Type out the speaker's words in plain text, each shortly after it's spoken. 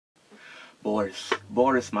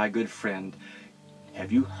Boris, my good friend,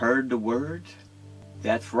 have you heard the word?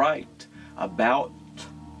 That's right, about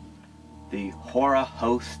the Horror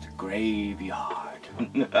Host Graveyard.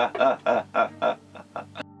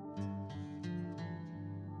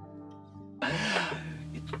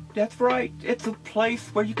 That's right, it's a place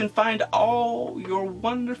where you can find all your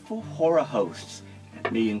wonderful horror hosts.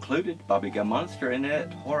 Me included, Bobby Gammonster, and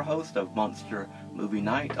that horror host of Monster Movie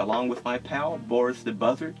Night, along with my pal, Boris the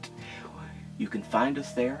Buzzard. You can find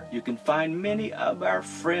us there. You can find many of our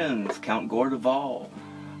friends, Count Gordeval,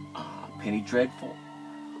 Penny Dreadful,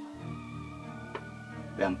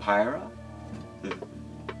 Vampira,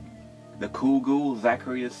 the Cool Ghoul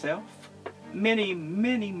Zachary himself, many,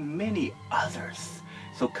 many, many others.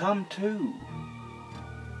 So come to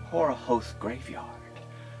Horror Host Graveyard.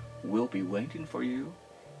 We'll be waiting for you,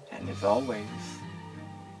 and as always,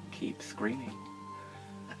 keep screaming.